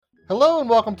Hello and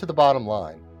welcome to The Bottom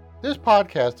Line. This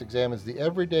podcast examines the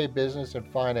everyday business and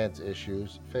finance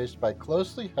issues faced by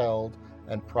closely held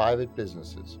and private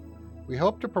businesses. We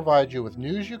hope to provide you with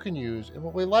news you can use in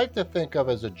what we like to think of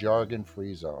as a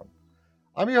jargon-free zone.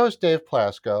 I'm your host, Dave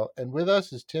Plasko, and with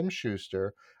us is Tim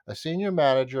Schuster, a senior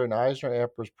manager in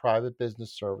EisnerAmper's Private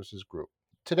Business Services Group.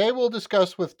 Today we'll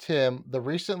discuss with Tim the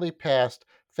recently passed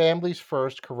Families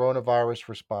First Coronavirus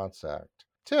Response Act.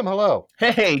 Tim, hello.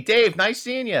 Hey, Dave, nice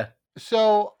seeing you.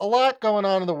 So, a lot going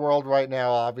on in the world right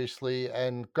now, obviously,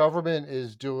 and government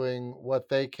is doing what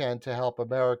they can to help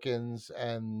Americans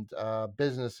and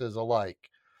businesses alike.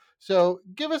 So,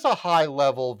 give us a high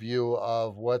level view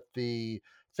of what the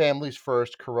Families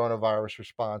First Coronavirus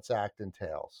Response Act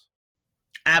entails.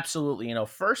 Absolutely.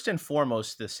 First and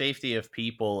foremost, the safety of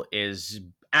people is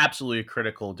absolutely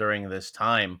critical during this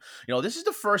time. This is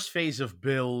the first phase of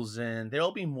bills, and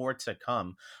there'll be more to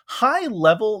come. High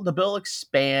level, the bill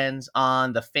expands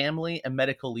on the Family and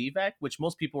Medical Leave Act, which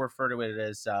most people refer to it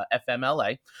as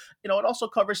FMLA. It also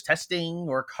covers testing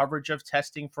or coverage of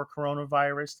testing for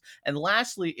coronavirus. And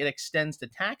lastly, it extends the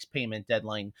tax payment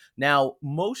deadline. Now,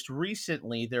 most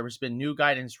recently, there has been new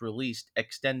guidance released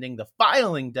extending the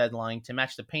filing deadline to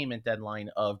match the payment deadline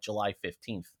of July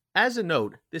 15th. As a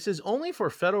note, this is only for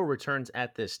federal returns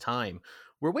at this time.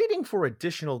 We're waiting for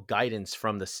additional guidance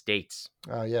from the states.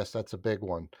 Yes, that's a big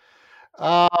one.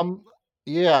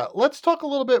 Let's talk a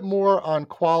little bit more on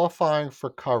qualifying for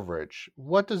coverage.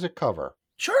 What does it cover?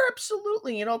 Sure,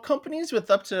 absolutely. Companies with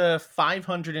up to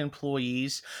 500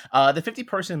 employees, the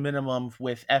 50-person minimum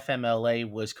with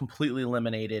FMLA was completely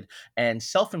eliminated, and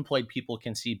self-employed people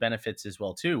can see benefits as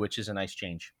well, too, which is a nice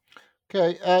change.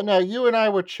 Okay, now you and I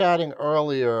were chatting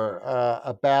earlier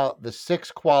about the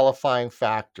 6 qualifying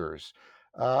factors.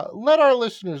 Let our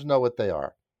listeners know what they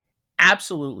are.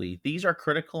 Absolutely. These are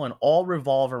critical and all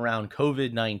revolve around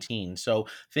COVID-19. So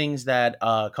things that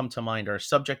come to mind are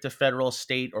subject to federal,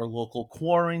 state, or local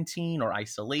quarantine or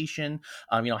isolation,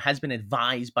 has been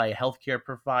advised by a healthcare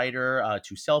provider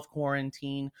to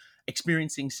self-quarantine,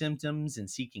 experiencing symptoms and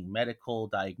seeking medical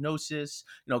diagnosis,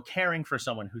 caring for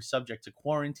someone who's subject to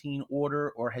quarantine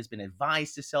order or has been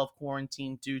advised to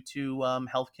self-quarantine due to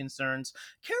health concerns,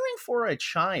 caring for a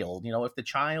child, if the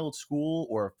child's school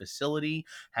or facility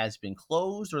has been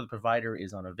closed or the provider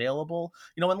is unavailable,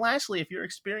 and lastly, if you're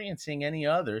experiencing any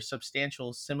other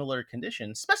substantial similar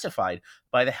condition specified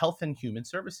by the Health and Human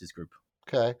Services Group.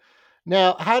 Okay.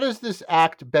 Now, how does this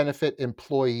act benefit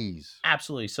employees?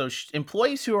 Absolutely. So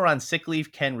employees who are on sick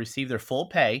leave can receive their full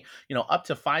pay, up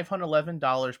to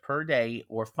 $511 per day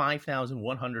or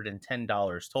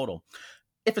 $5,110 total.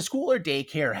 If a school or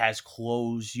daycare has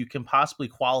closed, you can possibly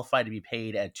qualify to be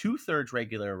paid at 2/3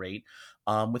 regular rate,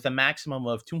 with a maximum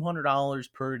of $200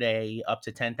 per day, up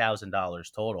to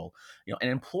 $10,000 total. And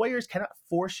employers cannot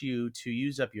force you to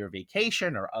use up your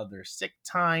vacation or other sick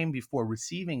time before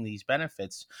receiving these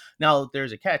benefits. Now,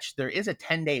 there's a catch. There is a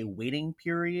 10-day waiting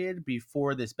period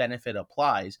before this benefit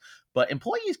applies, but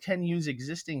employees can use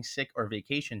existing sick or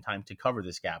vacation time to cover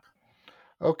this gap.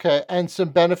 Okay, and some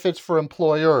benefits for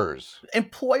employers.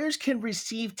 Employers can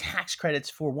receive tax credits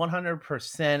for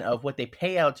 100% of what they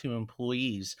pay out to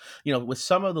employees, with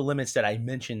some of the limits that I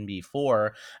mentioned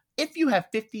before. If you have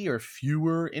 50 or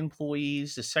fewer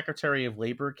employees, the Secretary of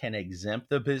Labor can exempt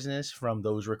the business from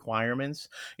those requirements.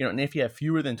 And if you have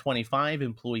fewer than 25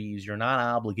 employees, you're not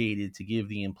obligated to give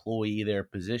the employee their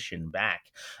position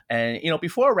back. And,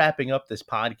 before wrapping up this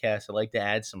podcast, I'd like to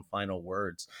add some final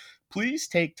words. Please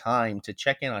take time to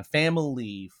check in on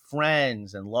family,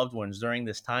 friends, and loved ones during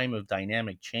this time of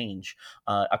dynamic change.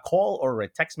 A call or a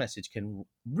text message can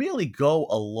really go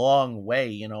a long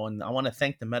way, and I want to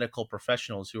thank the medical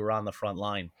professionals who are on the front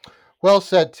line. Well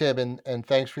said, Tim, and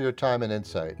thanks for your time and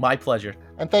insight. My pleasure.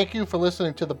 And thank you for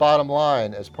listening to The Bottom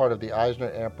Line as part of the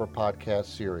EisnerAmper podcast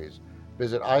series.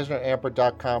 Visit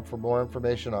EisnerAmper.com for more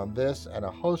information on this and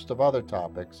a host of other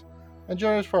topics. And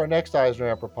join us for our next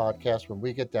EisnerAmper podcast when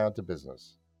we get down to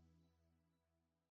business.